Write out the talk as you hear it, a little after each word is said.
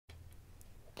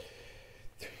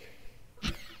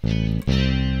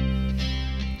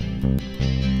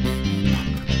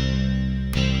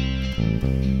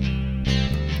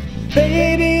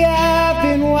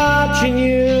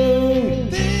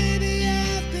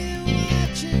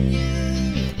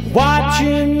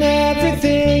watching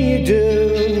everything you do,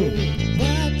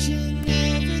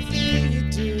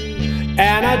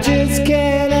 and I just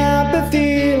can't help but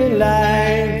feeling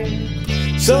like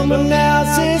someone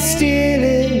else is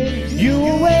stealing you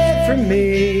away from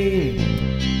me.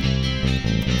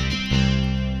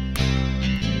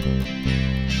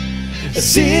 I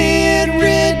see it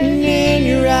written in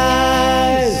your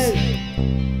eyes,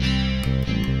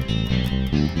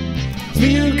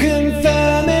 you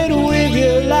confirm it with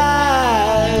your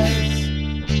lies,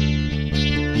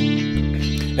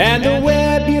 and the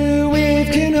web you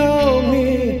weave can hold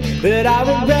me, but I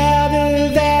would rather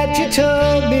that you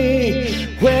told me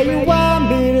where you want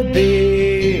me to be.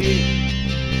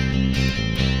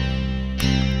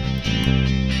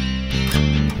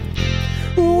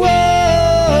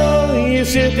 Whoa, you're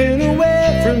slipping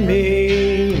away from me.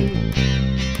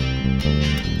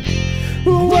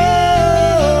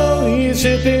 Whoa, you're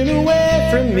slipping away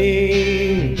from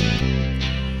me,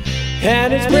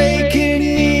 and it's breaking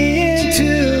me in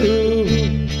two,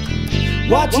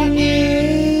 watching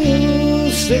you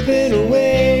slipping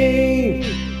away.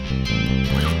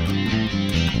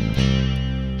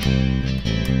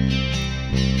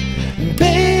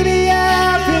 Baby,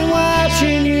 I've been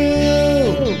watching you,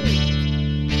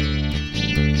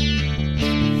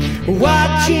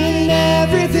 watching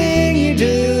everything you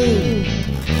do,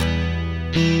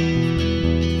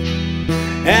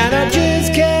 and I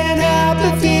just can't help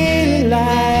but feeling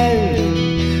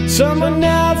like someone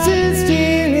else is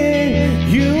stealing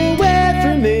you away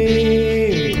from me.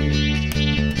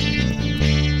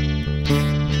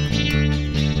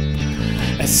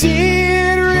 I see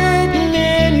it written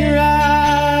in your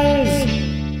eyes,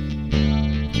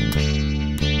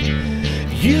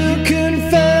 you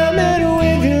confirm it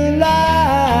with your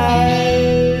lies,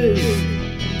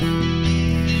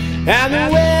 and the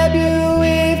web you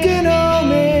weave can hold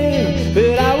me,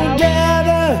 but I would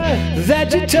rather that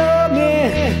you told me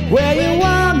where you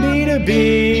want me to be.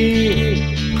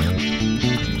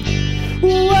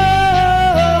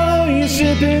 Whoa, you're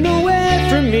slipping away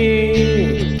from me.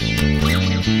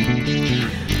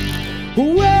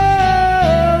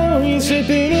 Whoa, you're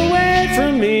slipping away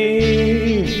from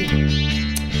me,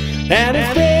 and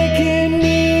it's breaking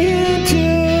me in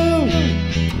two,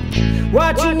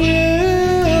 watching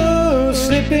you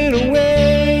slipping away.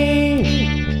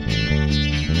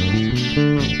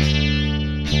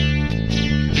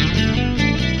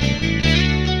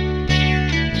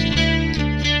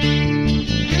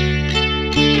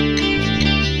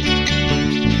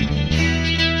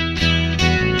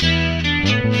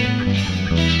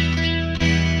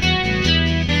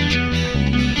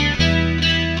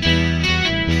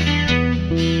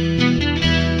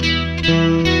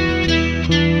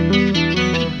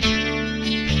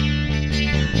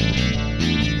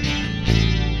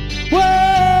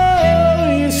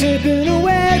 Slipping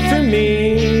away from me.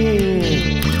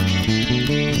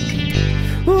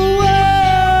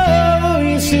 Whoa,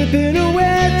 you're slipping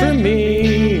away from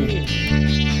me,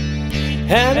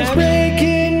 and it's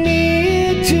breaking me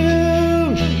in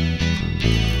two,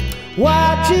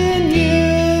 watching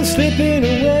you slipping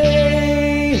away.